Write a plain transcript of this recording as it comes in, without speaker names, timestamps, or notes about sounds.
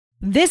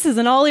This is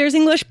an All Ears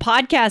English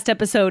podcast,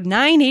 episode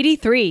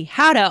 983,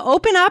 How to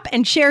Open Up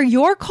and Share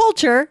Your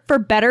Culture for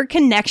Better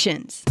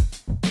Connections.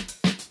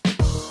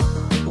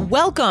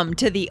 Welcome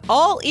to the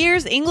All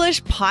Ears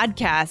English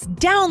podcast.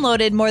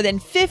 Downloaded more than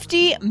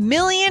 50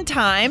 million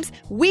times,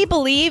 we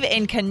believe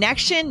in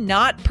connection,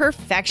 not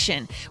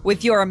perfection,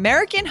 with your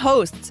American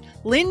hosts,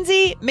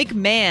 Lindsay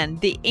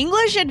McMahon, the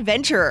English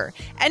adventurer,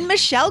 and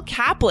Michelle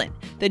Kaplan,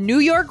 the New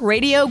York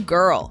radio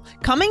girl,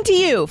 coming to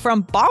you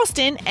from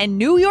Boston and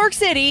New York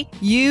City,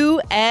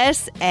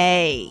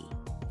 USA.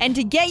 And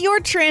to get your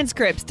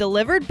transcripts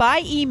delivered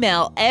by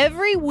email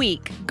every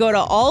week, go to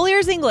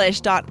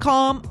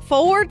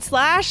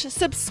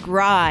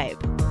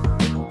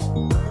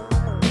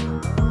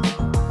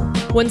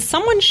allearsenglish.com/subscribe. When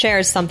someone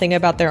shares something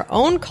about their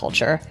own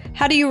culture,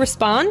 how do you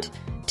respond?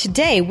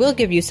 Today, we'll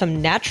give you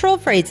some natural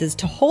phrases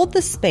to hold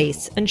the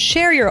space and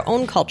share your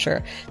own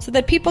culture so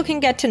that people can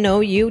get to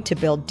know you to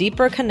build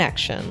deeper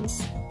connections.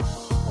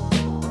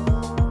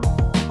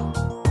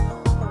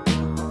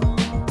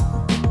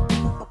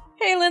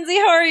 Hey, Lindsay,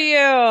 how are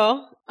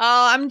you?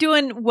 I'm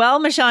doing well,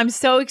 Michelle. I'm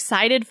so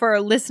excited for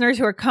our listeners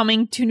who are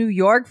coming to New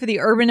York for the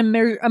Urban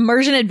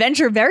Immersion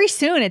Adventure very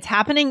soon. It's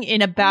happening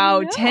in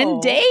about 10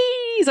 days.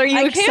 Are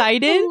you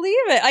excited? I can't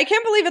believe it. I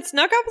can't believe it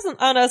snuck up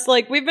on us.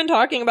 Like, we've been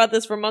talking about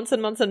this for months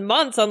and months and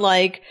months. I'm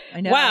like,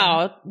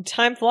 wow,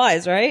 time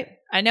flies, right?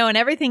 I know, and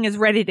everything is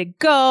ready to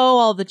go.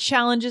 All the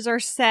challenges are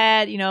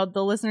set. You know,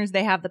 the listeners,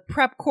 they have the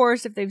prep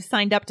course if they've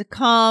signed up to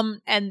come.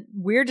 And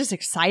we're just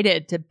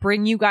excited to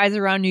bring you guys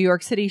around New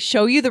York City,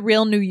 show you the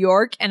real New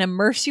York, and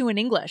immerse you in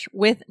English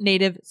with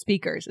native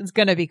speakers. It's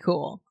going to be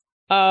cool.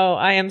 Oh,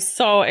 I am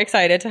so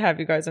excited to have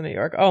you guys in New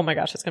York. Oh my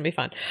gosh, it's going to be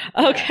fun.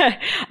 Okay.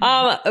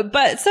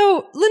 But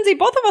so, Lindsay,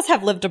 both of us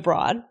have lived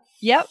abroad.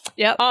 Yep.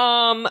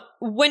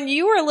 When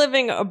you were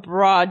living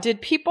abroad, did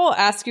people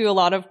ask you a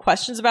lot of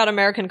questions about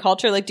American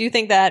culture? Like, do you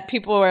think that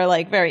people were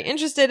like very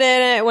interested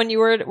in it when you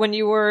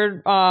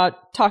were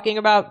talking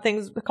about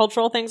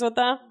cultural things with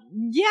them?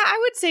 Yeah, I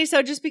would say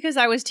so, just because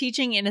I was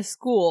teaching in a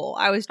school.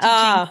 I was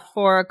teaching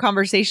for a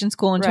conversation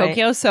school in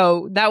Tokyo.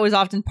 So that was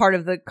often part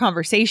of the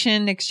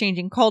conversation,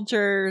 exchanging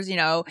cultures, you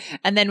know.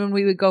 And then when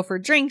we would go for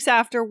drinks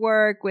after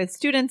work with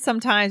students,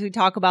 sometimes we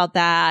talk about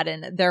that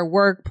and their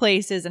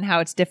workplaces and how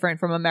it's different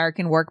from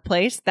American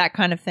workplace, that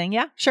kind of thing.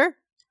 Yeah, sure.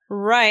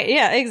 Right.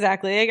 Yeah,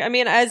 exactly. I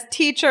mean, as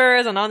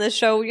teachers and on this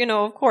show, you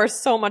know, of course,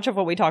 so much of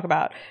what we talk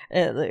about,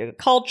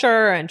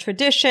 culture and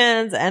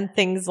traditions and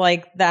things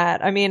like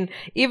that. I mean,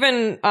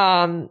 even,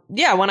 when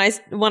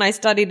I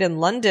studied in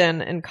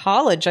London in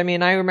college, I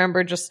mean, I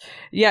remember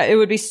it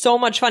would be so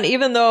much fun.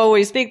 Even though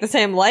we speak the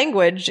same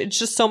language, it's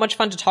just so much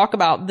fun to talk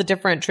about the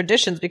different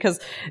traditions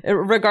because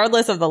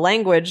regardless of the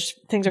language,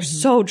 things are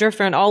so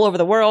different all over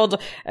the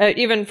world,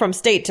 even from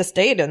state to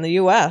state in the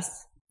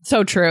US.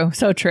 So true.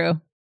 So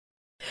true.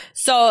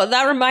 So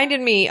that reminded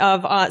me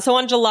of, so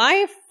on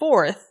July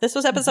 4th, this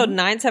was episode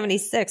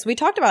 976, we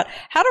talked about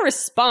how to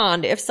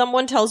respond if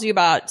someone tells you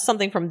about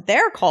something from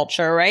their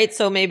culture, right?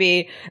 So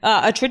maybe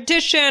a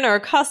tradition or a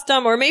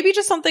custom or maybe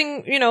just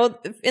something, you know,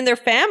 in their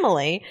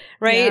family,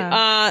 right?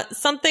 Yeah.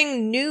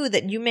 Something new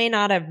that you may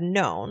not have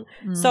known.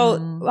 So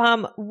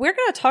we're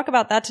going to talk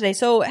about that today.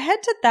 So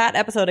head to that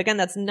episode. Again,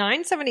 that's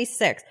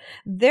 976.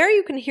 There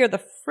you can hear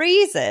the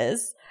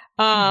phrases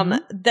so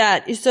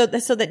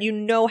that you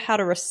know how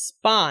to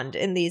respond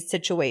in these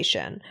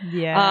situations.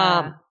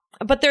 Yeah.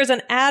 But there's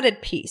an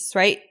added piece,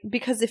 right?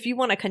 Because if you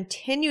want to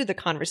continue the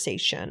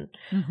conversation,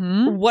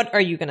 what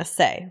are you going to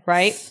say,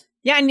 right?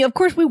 Yeah. And of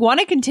course, we want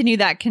to continue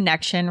that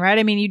connection, right?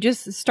 I mean, you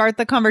just start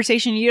the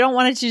conversation. You don't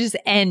want it to just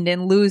end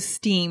and lose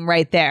steam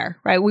right there,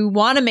 right? We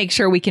want to make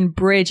sure we can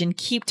bridge and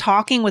keep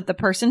talking with the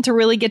person to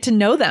really get to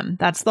know them.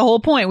 That's the whole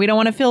point. We don't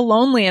want to feel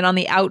lonely and on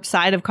the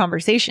outside of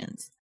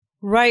conversations.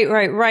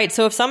 Right.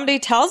 So if somebody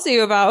tells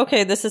you about,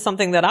 okay, this is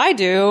something that I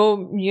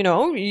do, you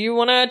know, you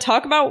want to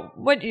talk about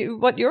what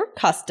your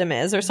custom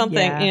is or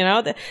something, you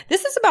know,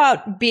 this is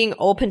about being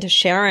open to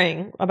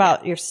sharing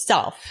about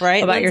yourself,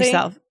 right? About Lindsay?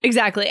 yourself.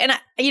 Exactly. And,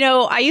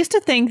 I used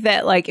to think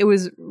that like it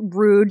was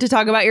rude to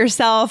talk about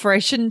yourself or I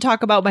shouldn't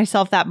talk about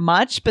myself that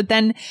much. But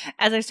then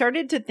as I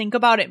started to think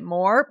about it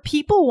more,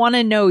 people want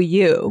to know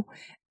you.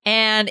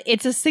 And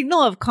it's a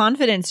signal of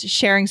confidence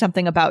sharing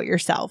something about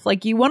yourself.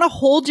 Like you want to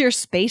hold your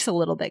space a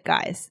little bit,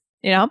 guys,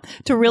 you know,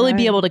 to really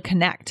be able to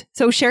connect.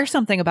 So share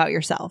something about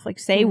yourself. Like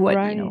say what,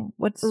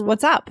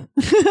 what's up.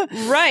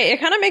 Right.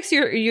 It kind of makes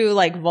you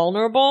like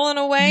vulnerable in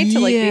a way to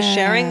like be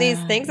sharing these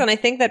things. And I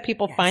think that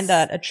people find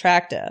that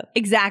attractive.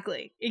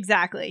 Exactly.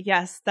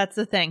 Yes. That's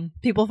the thing.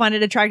 People find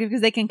it attractive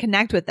because they can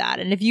connect with that.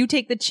 And if you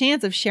take the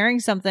chance of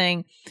sharing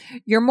something,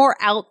 you're more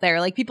out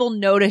there. Like people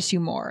notice you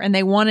more and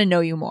they want to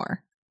know you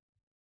more.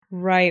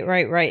 Right.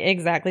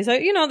 Exactly. So,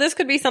 you know, this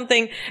could be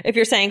something, if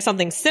you're saying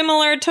something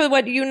similar to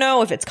what you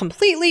know, if it's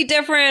completely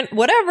different,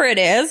 whatever it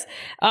is,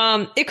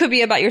 it could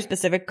be about your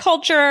specific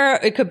culture.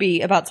 It could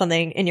be about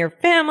something in your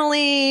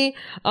family,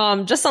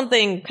 just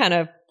something kind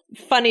of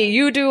funny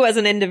you do as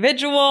an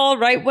individual,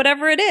 right?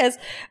 Whatever it is.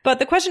 But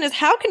the question is,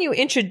 how can you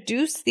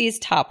introduce these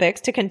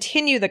topics to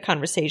continue the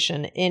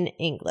conversation in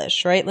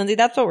English, right? Lindsay,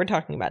 that's what we're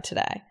talking about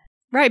today.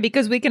 Right,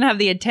 because we can have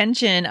the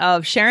intention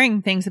of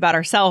sharing things about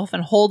ourselves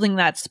and holding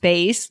that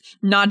space,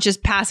 not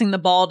just passing the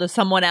ball to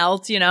someone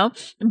else,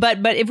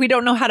 But if we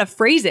don't know how to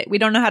phrase it, we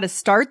don't know how to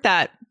start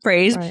that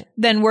phrase, right,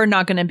 then we're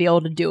not going to be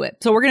able to do it.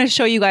 So we're going to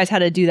show you guys how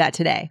to do that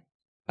today.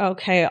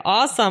 Okay,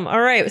 awesome.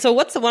 All right. So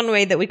what's the one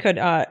way that we could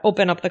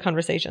open up the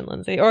conversation,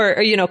 Lindsay, or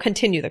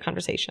continue the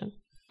conversation?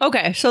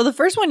 Okay, so the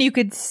first one you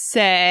could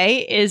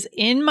say is,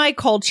 in my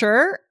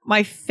culture,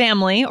 my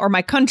family, or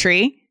my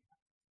country,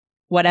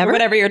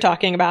 whatever you're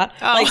talking about.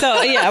 Oh.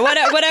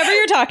 Whatever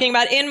you're talking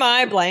about, in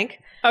my blank.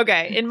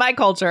 Okay, in my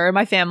culture, in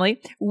my family,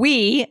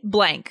 we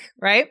blank,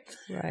 right?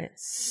 Right.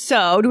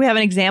 So do we have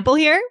an example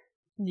here?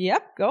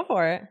 Yep, go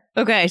for it.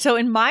 Okay, so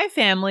in my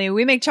family,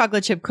 we make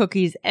chocolate chip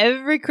cookies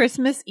every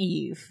Christmas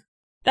Eve.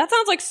 That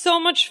sounds like so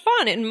much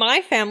fun. In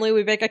my family,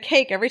 we bake a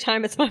cake every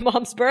time it's my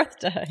mom's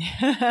birthday.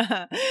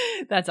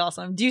 That's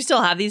awesome. Do you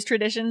still have these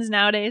traditions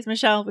nowadays,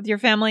 Michelle, with your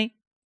family?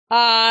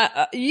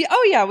 Oh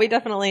yeah, we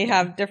definitely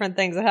have different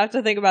things. I have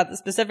to think about the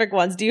specific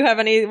ones. Do you have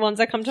any ones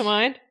that come to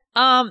mind?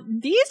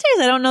 These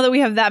days, I don't know that we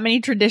have that many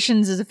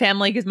traditions as a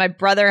family because my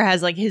brother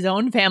has like his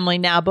own family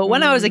now. But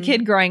when I was a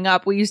kid growing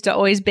up, we used to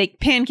always bake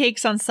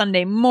pancakes on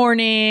Sunday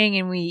morning,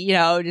 and we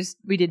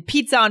did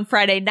pizza on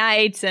Friday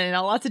nights and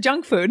lots of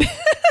junk food.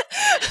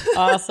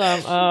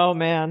 Awesome. Oh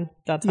man,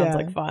 that sounds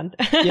like fun.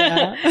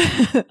 Yeah.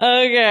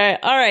 Okay.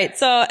 All right.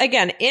 So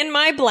again, in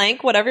my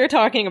blank, whatever you're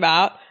talking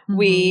about,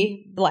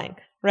 we blank,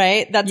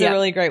 right? That's a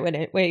really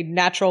great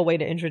natural way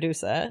to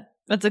introduce it.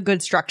 That's a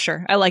good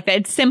structure. I like that.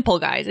 It's simple,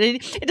 guys.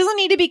 It doesn't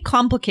need to be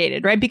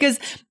complicated, right? Because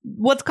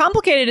what's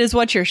complicated is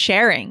what you're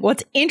sharing.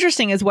 What's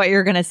interesting is what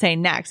you're going to say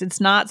next. It's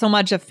not so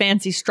much a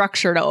fancy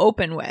structure to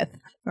open with,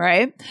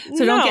 right?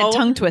 So don't get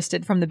tongue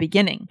twisted from the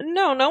beginning.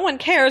 No one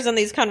cares in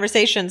these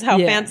conversations how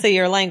fancy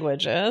your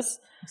language is.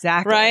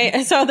 Exactly.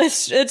 Right? So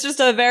it's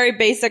just a very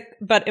basic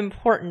but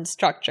important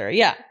structure.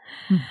 Yeah.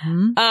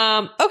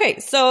 Mm-hmm. Okay.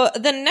 So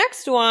the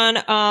next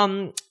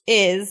one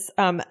is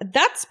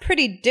that's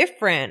pretty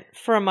different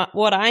from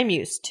what I'm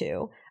used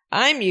to.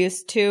 I'm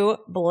used to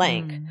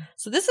blank.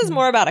 So this is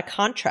more about a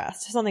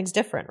contrast. Something's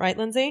different, right,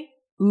 Lindsay?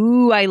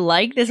 Ooh, I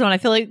like this one. I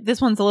feel like this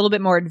one's a little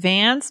bit more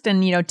advanced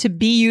and, to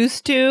be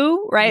used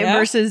to, right? Yep.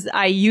 Versus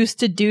I used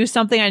to do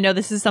something. I know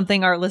this is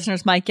something our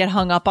listeners might get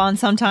hung up on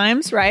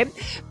sometimes, right?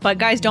 But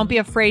guys, don't be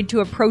afraid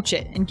to approach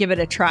it and give it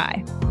a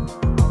try.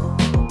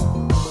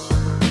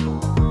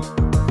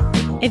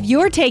 If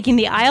you're taking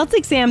the IELTS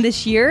exam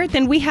this year,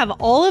 then we have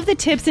all of the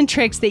tips and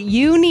tricks that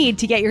you need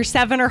to get your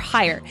 7 or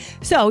higher.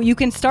 So you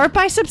can start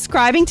by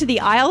subscribing to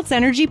the IELTS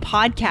Energy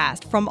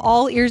podcast from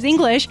All Ears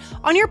English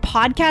on your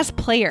podcast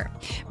player.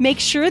 Make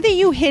sure that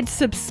you hit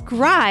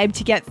subscribe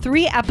to get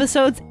 3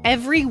 episodes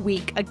every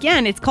week.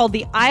 Again, it's called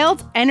the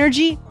IELTS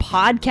Energy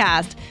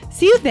podcast.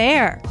 See you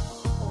there.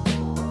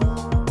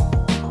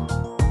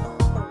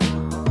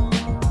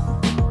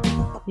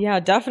 Yeah,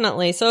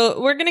 definitely.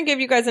 So we're going to give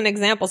you guys an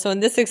example. So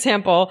in this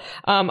example,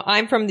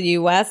 I'm from the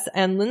US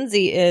and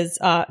Lindsay is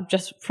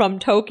just from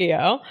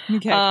Tokyo.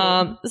 Okay,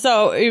 cool.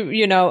 So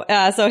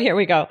here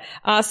we go.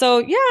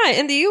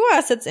 In the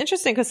US, it's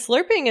interesting because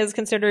slurping is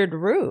considered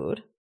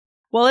rude.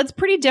 Well, it's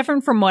pretty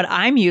different from what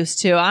I'm used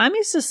to. I'm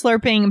used to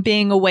slurping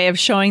being a way of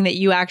showing that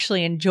you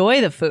actually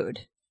enjoy the food.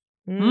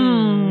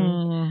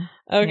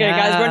 Okay,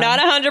 guys, we're not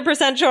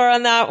 100% sure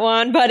on that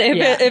one, but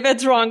if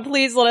it's wrong,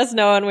 please let us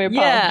know and we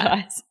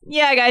apologize.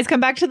 Yeah, guys,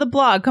 come back to the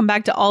blog. Come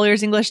back to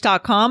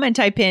allearsenglish.com and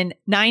type in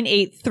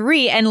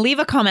 983 and leave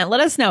a comment. Let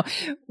us know.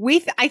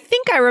 I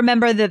think I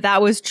remember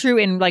that was true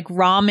in like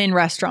ramen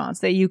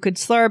restaurants, that you could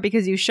slur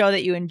because you show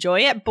that you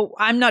enjoy it, but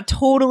I'm not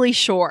totally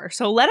sure.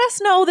 So let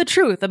us know the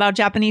truth about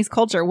Japanese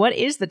culture. What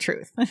is the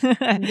truth?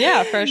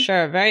 Yeah, for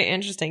sure. Very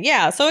interesting.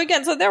 Yeah. So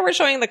there we're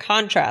showing the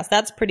contrast.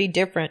 That's pretty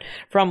different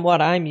from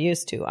what I'm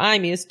used to.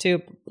 I'm used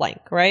to blank,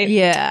 right?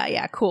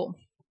 Yeah. Cool.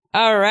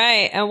 All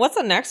right. And what's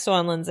the next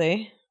one,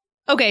 Lindsay?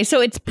 Okay, so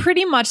it's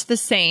pretty much the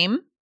same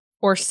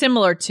or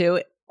similar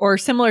to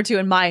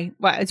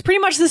it's pretty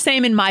much the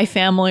same in my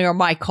family or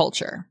my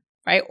culture,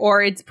 right?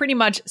 Or it's pretty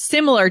much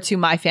similar to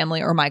my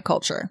family or my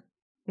culture.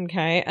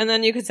 Okay. And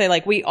then you could say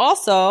like, we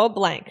also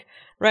blank,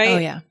 right? Oh,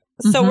 yeah.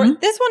 So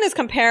this one is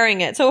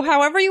comparing it. So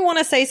however you want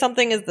to say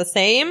something is the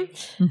same,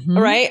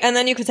 right? And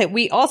then you could say,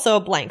 we also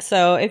blank.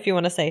 So if you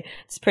want to say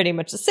it's pretty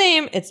much the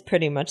same, it's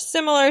pretty much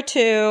similar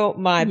to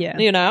my, Yeah,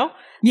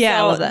 So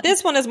I love that.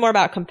 This one is more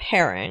about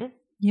comparing.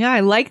 Yeah,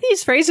 I like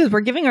these phrases. We're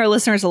giving our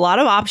listeners a lot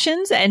of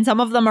options, and some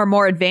of them are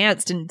more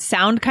advanced and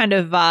sound kind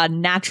of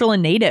natural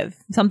and native.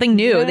 Something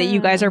new that you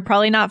guys are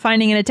probably not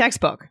finding in a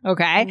textbook.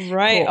 Okay?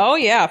 Right. Cool. Oh,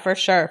 yeah, for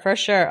sure. For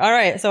sure. All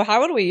right. So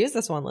how would we use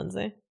this one,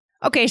 Lindsay?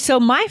 Okay, so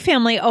my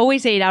family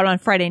always ate out on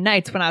Friday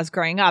nights when I was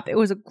growing up. It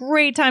was a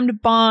great time to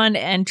bond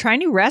and try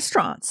new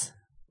restaurants.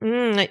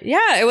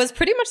 Yeah, it was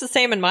pretty much the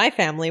same in my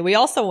family. We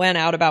also went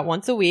out about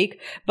once a week,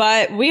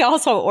 but we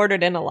also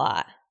ordered in a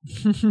lot.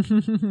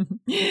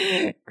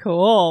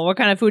 Cool. What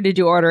kind of food did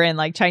you order in?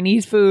 Like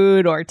Chinese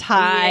food or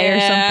Thai or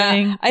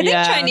something? I think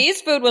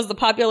Chinese food was the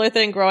popular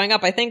thing growing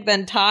up. I think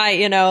then Thai,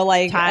 you know,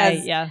 like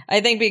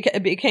I think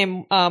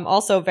became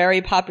also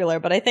very popular.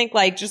 But I think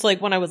like just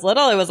like when I was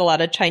little, it was a lot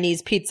of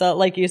Chinese pizza,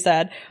 like you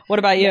said. What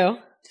about you?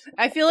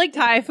 I feel like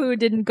Thai food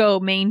didn't go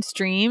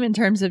mainstream in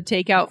terms of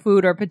takeout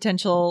food or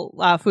potential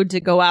food to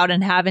go out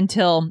and have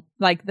until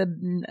like the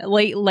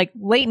late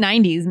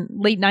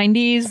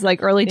 90s,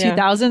 like early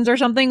 2000s or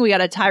something. We got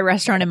a Thai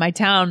restaurant in my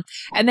town,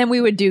 and then we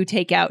would do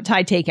Thai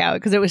takeout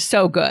because it was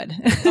so good.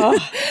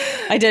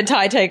 I did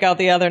Thai takeout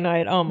the other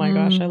night. Oh my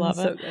gosh, I love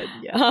it. So good.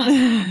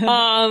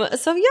 Yeah.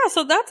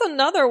 So that's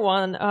another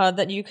one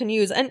that you can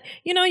use. And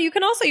you know, you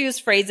can also use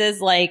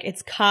phrases like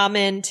it's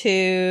common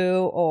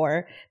to,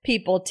 or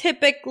people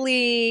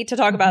typically, to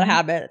talk about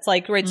habits.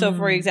 Like, right, so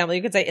for example,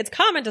 you could say it's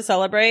common to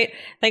celebrate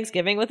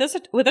Thanksgiving with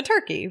a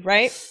turkey,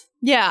 right?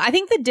 Yeah, I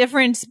think the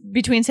difference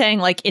between saying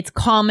like it's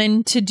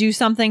common to do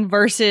something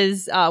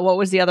versus what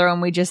was the other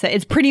one we just said?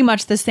 It's pretty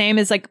much the same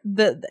as like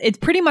it's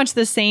pretty much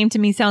the same to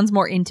me sounds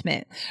more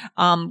intimate.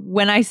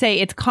 When I say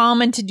it's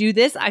common to do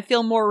this, I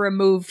feel more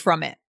removed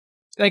from it.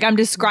 Like I'm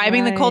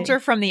describing the culture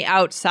from the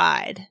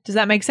outside. Does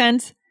that make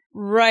sense?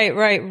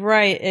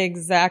 Right.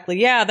 Exactly.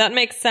 Yeah, that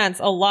makes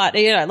sense a lot.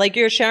 Yeah, like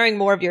you're sharing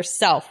more of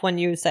yourself when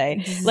you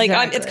say, like,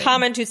 it's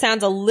common to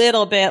sounds a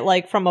little bit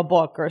like from a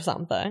book or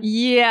something.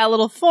 Yeah, a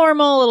little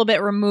formal, a little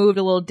bit removed,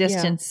 a little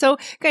distant. Yeah. So,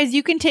 guys,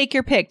 you can take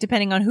your pick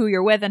depending on who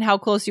you're with and how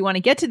close you want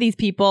to get to these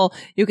people.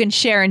 You can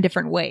share in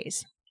different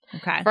ways.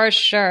 Okay. For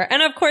sure.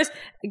 And of course,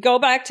 go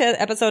back to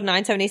episode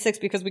 976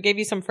 because we gave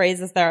you some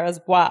phrases there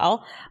as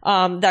well,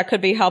 that could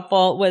be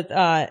helpful with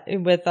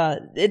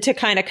to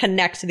kind of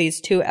connect these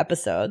two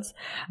episodes.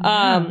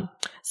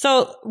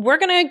 So we're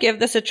going to give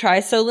this a try.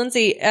 So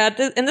Lindsay,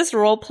 in this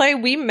role play,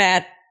 we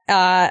met,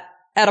 at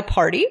a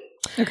party.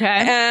 Okay.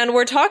 And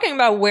we're talking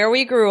about where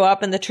we grew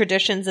up and the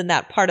traditions in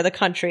that part of the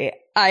country.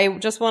 I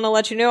just want to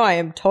let you know I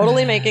am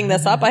totally making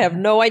this up. I have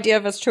no idea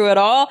if it's true at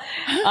all.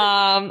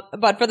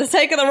 But for the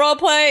sake of the role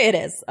play, it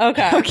is.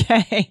 Okay.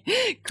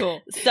 Okay.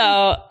 Cool.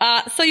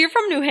 So you're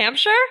from New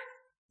Hampshire?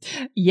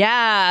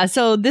 Yeah.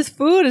 So this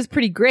food is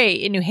pretty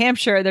great. In New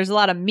Hampshire, there's a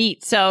lot of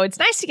meat. So it's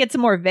nice to get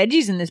some more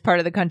veggies in this part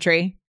of the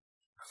country.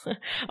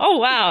 Oh,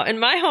 wow. In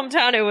my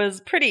hometown, it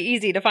was pretty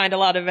easy to find a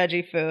lot of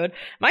veggie food.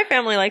 My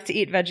family likes to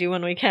eat veggie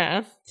when we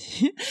can.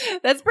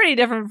 That's pretty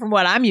different from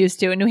what I'm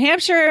used to. In New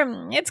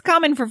Hampshire, it's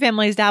common for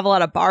families to have a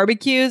lot of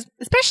barbecues,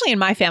 especially in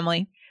my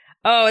family.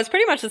 Oh, it's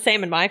pretty much the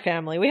same in my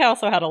family. We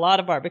also had a lot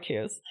of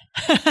barbecues.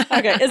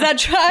 Okay. Is that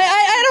true?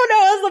 I don't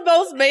know. It's the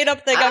most made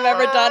up thing I've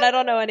ever done. I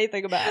don't know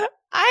anything about it.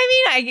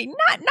 I mean,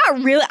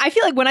 not really. I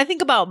feel like when I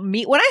think about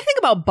meat, when I think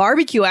about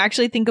barbecue, I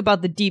actually think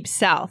about the deep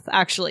South,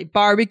 actually.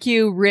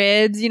 Barbecue,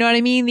 ribs, you know what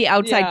I mean? The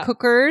outside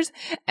cookers.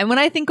 And when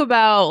I think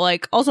about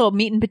like also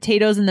meat and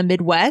potatoes in the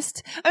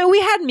Midwest, I mean,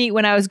 we had meat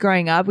when I was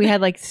growing up. We had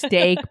like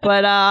steak,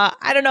 but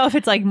I don't know if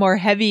it's like more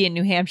heavy in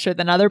New Hampshire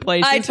than other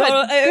places.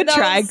 Good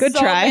try.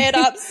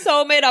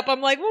 So made up.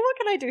 I'm like, well, what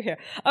can I do here?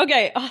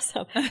 Okay,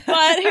 awesome.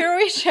 But here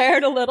we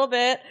shared a little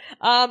bit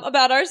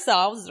about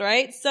ourselves,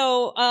 right?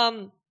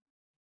 So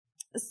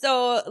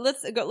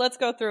let's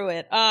go through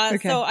it.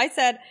 Okay. So I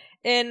said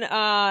in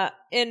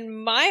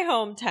my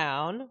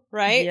hometown,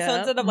 right? Yep. So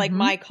instead of like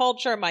my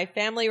culture, my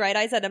family, right?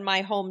 I said in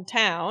my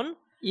hometown.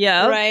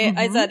 Yeah. Right.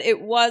 I said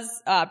it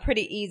was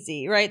pretty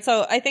easy, right?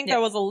 So I think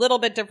that was a little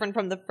bit different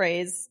from the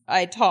phrase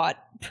I taught,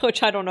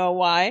 which I don't know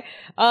why.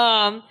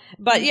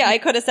 But yeah, I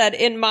could have said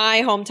in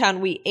my hometown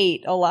we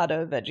ate a lot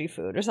of veggie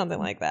food or something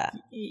like that.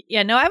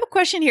 Yeah, no, I have a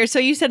question here. So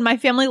you said my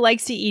family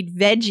likes to eat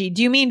veggie.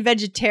 Do you mean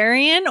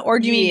vegetarian or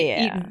do you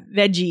mean eat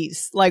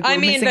veggies? Like I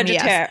mean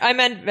vegetarian. I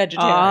meant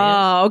vegetarian.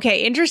 Oh,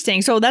 okay,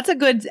 interesting. So that's a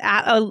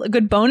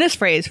good bonus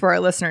phrase for our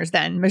listeners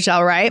then,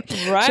 Michelle, right?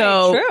 Right.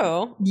 So,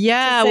 true.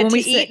 Yeah, when we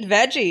eat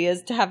veggie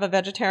is to have a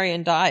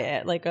vegetarian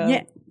diet, like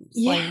a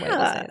slang way to say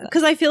that.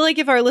 Because I feel like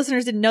if our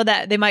listeners didn't know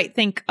that, they might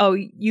think, oh,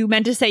 you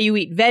meant to say you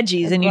eat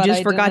veggies and you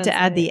just forgot to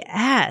add the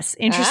S.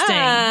 Interesting.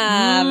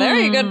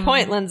 Very good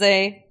point,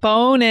 Lindsay.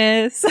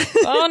 Bonus.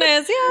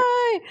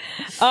 Yay.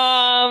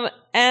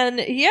 And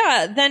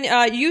yeah,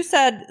 then you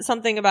said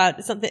something about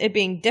it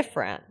being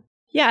different.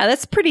 Yeah,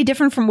 that's pretty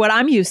different from what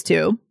I'm used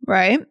to,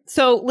 right?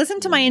 So listen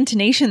to my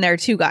intonation there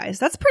too, guys.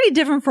 That's pretty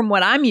different from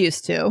what I'm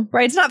used to,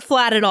 right? It's not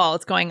flat at all.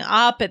 It's going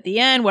up at the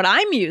end, what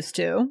I'm used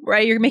to,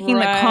 right? You're making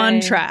the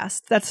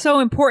contrast. That's so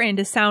important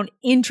to sound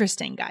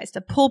interesting, guys,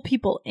 to pull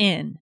people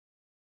in.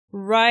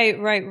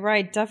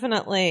 Right.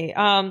 Definitely.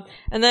 And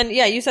then,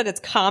 yeah, you said it's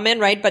common,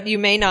 right? But you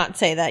may not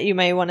say that. You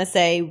may want to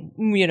say,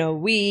 you know,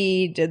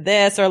 we did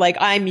this or like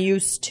I'm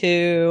used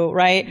to,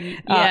 right?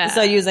 Yeah.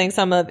 So using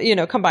some of,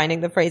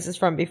 combining the phrases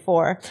from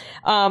before.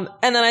 And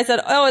then I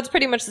said, oh, it's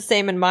pretty much the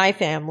same in my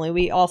family.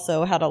 We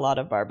also had a lot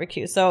of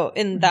barbecue. So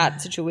in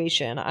that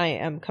situation, I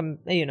am,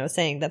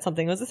 saying that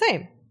something was the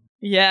same.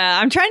 Yeah,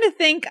 I'm trying to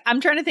think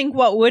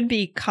what would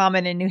be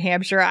common in New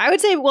Hampshire. I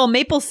would say, well,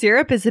 maple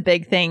syrup is a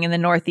big thing in the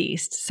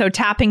Northeast. So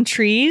tapping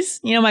trees,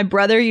 my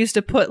brother used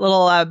to put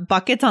little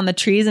buckets on the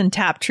trees and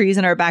tap trees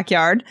in our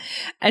backyard.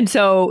 And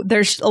so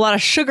there's a lot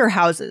of sugar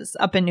houses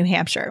up in New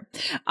Hampshire,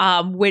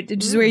 which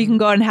is where you can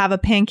go and have a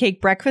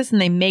pancake breakfast and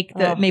they make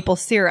the maple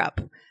syrup.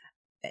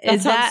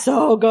 That sounds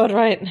so good,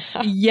 right?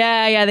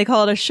 Yeah. They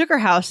call it a sugar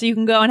house. So you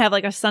can go and have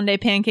like a Sunday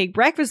pancake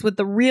breakfast with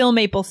the real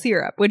maple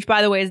syrup, which,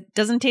 by the way,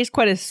 doesn't taste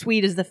quite as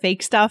sweet as the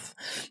fake stuff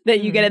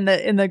that you get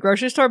in the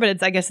grocery store.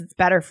 But I guess it's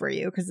better for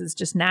you because it's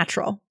just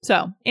natural.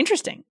 So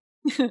interesting.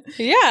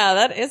 Yeah,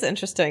 that is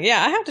interesting.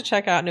 Yeah, I have to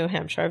check out New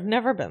Hampshire. I've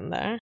never been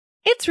there.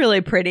 It's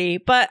really pretty,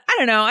 but I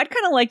don't know. I'd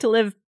kind of like to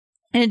live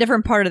in a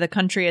different part of the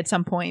country at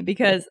some point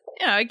because,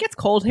 it gets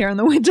cold here in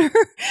the winter.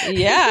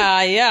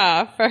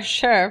 Yeah, for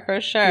sure.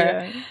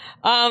 Yeah.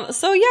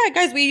 So yeah,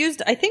 guys,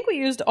 I think we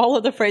used all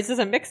of the phrases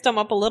and mixed them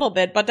up a little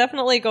bit, but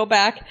definitely go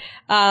back,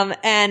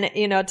 and,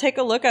 take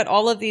a look at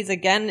all of these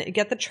again,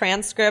 get the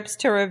transcripts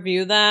to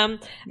review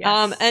them,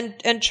 yes.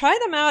 And try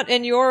them out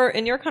in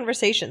your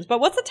conversations.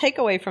 But what's the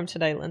takeaway from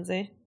today,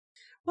 Lindsay?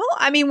 Well,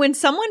 I mean, when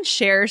someone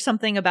shares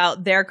something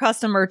about their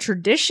custom or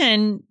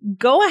tradition,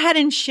 go ahead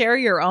and share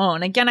your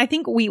own. Again, I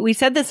think we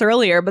said this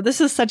earlier, but this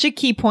is such a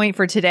key point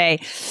for today.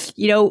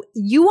 You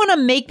want to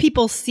make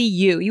people see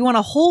you. You want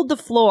to hold the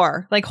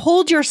floor, like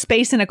hold your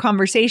space in a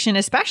conversation,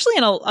 especially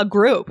in a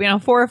group,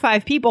 4 or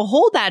 5 people,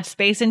 hold that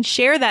space and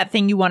share that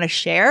thing you want to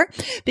share.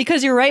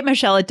 Because you're right,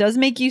 Michelle, it does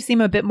make you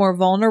seem a bit more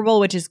vulnerable,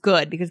 which is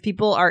good because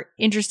people are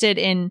interested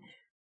in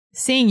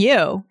seeing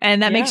you,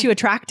 and that makes you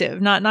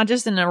attractive, not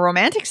just in a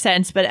romantic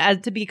sense, but as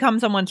to become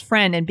someone's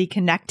friend and be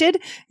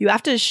connected. You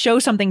have to show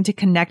something to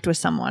connect with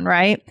someone,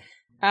 right?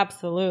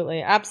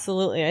 Absolutely.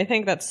 I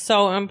think that's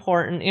so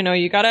important.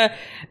 You gotta,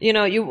 you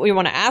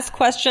want to ask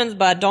questions,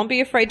 but don't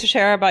be afraid to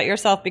share about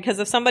yourself, because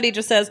if somebody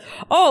just says,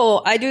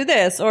 "Oh, I do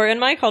this," or "In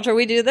my culture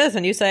we do this,"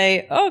 and you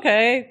say,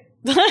 "Okay."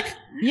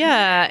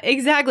 Yeah,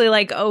 exactly.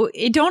 Like,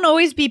 it don't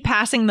always be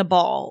passing the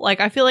ball. Like,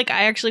 I feel like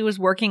I actually was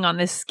working on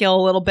this skill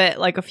a little bit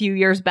like a few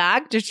years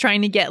back, just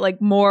trying to get like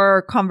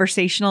more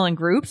conversational in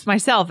groups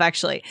myself,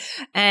 actually.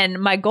 And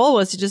my goal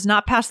was to just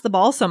not pass the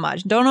ball so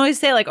much. Don't always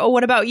say like, "Oh,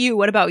 what about you?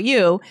 What about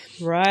you?"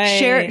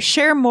 Right.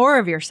 Share more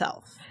of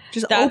yourself.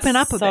 Just open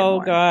up a bit more.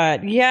 So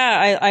good.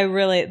 Yeah, I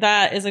really,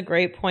 that is a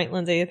great point,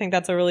 Lindsay. I think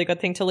that's a really good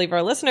thing to leave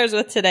our listeners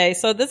with today.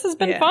 So this has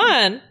been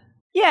fun.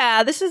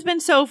 Yeah, this has been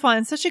so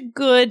fun. Such a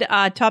good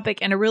topic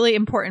and a really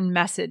important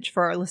message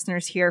for our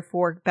listeners here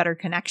for better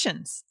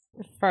connections.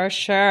 For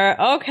sure.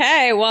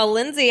 Okay. Well,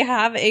 Lindsay,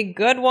 have a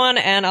good one.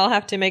 And I'll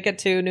have to make it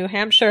to New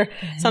Hampshire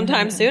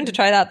sometime soon to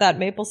try out that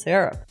maple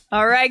syrup.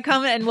 All right,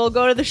 come and we'll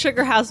go to the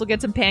sugar house. We'll get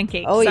some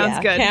pancakes. Oh,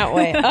 Sounds good. Can't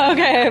wait.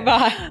 Okay,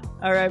 bye.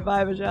 All right,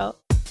 bye, Michelle.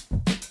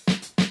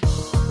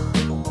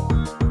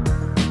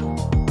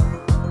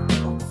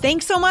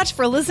 Thanks so much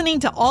for listening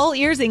to All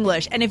Ears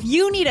English. And if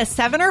you need a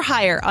 7 or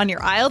higher on your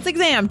IELTS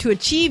exam to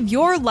achieve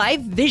your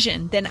life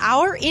vision, then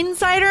our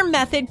Insider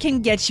Method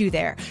can get you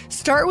there.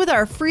 Start with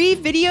our free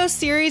video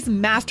series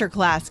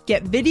masterclass.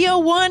 Get video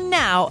 1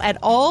 now at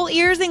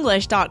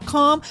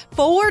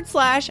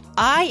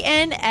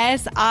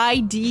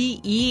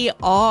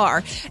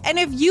allearsenglish.com/INSIDER. And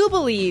if you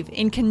believe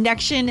in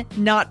connection,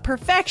 not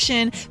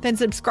perfection, then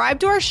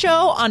subscribe to our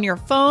show on your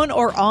phone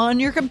or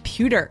on your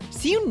computer.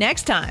 See you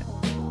next time.